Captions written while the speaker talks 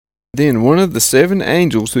Then one of the 7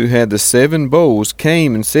 angels who had the 7 bowls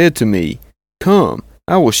came and said to me, Come,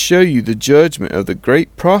 I will show you the judgment of the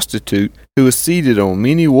great prostitute who is seated on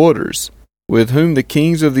many waters, with whom the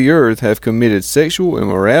kings of the earth have committed sexual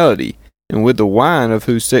immorality, and with the wine of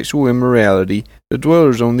whose sexual immorality the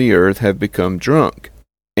dwellers on the earth have become drunk.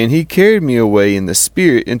 And he carried me away in the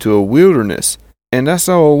spirit into a wilderness, and I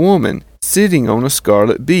saw a woman sitting on a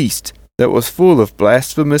scarlet beast that was full of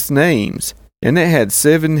blasphemous names, and it had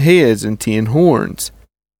 7 heads and 10 horns.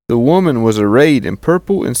 The woman was arrayed in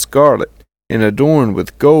purple and scarlet, and adorned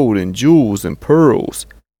with gold and jewels and pearls,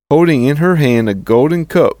 holding in her hand a golden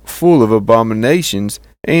cup full of abominations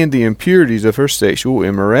and the impurities of her sexual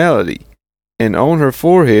immorality. And on her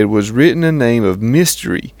forehead was written a name of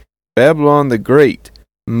mystery, Babylon the Great,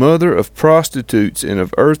 mother of prostitutes and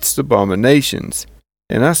of earth's abominations.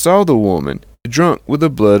 And I saw the woman, drunk with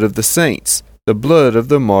the blood of the saints, the blood of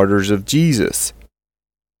the martyrs of Jesus.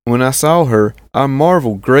 When I saw her, I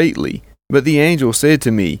marveled greatly, but the angel said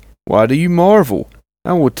to me, Why do you marvel?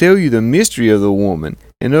 I will tell you the mystery of the woman,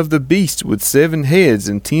 and of the beast with 7 heads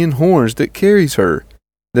and 10 horns that carries her.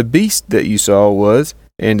 The beast that you saw was,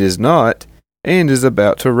 and is not, and is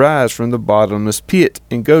about to rise from the bottomless pit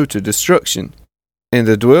and go to destruction. And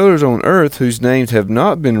the dwellers on earth whose names have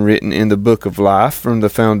not been written in the book of life from the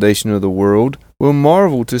foundation of the world will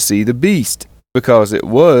marvel to see the beast, because it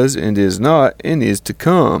was, and is not, and is to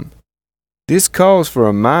come. This calls for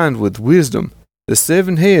a mind with wisdom. The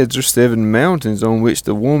 7 heads are 7 mountains on which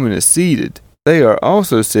the woman is seated. They are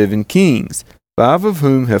also 7 kings, 5 of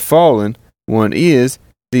whom have fallen, one is,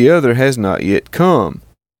 the other has not yet come.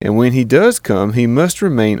 And when he does come, he must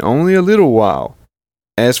remain only a little while.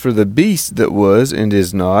 As for the beast that was and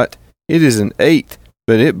is not, it is an 8th,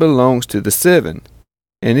 but it belongs to the 7,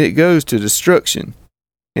 and it goes to destruction.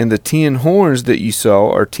 And the 10 horns that you saw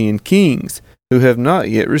are 10 kings, who have not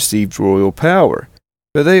yet received royal power,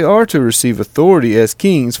 but they are to receive authority as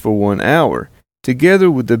kings for 1 hour, together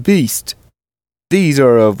with the beast. These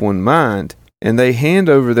are of one mind, and they hand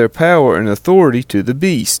over their power and authority to the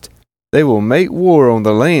beast. They will make war on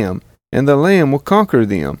the Lamb, and the Lamb will conquer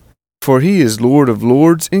them, for he is Lord of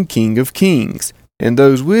lords and King of kings, and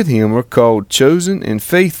those with him are called chosen and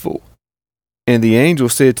faithful. And the angel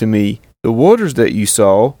said to me, The waters that you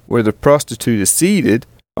saw, where the prostitute is seated,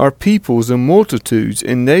 are peoples and multitudes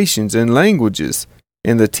and nations and languages.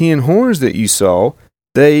 And the 10 horns that you saw,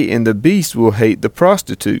 they and the beast will hate the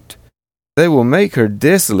prostitute. They will make her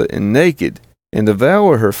desolate and naked, and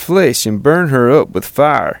devour her flesh and burn her up with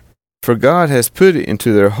fire. For God has put it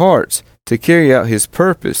into their hearts to carry out his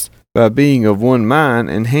purpose by being of one mind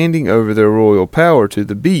and handing over their royal power to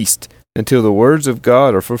the beast until the words of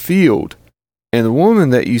God are fulfilled. And the woman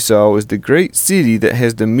that you saw is the great city that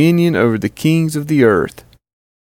has dominion over the kings of the earth.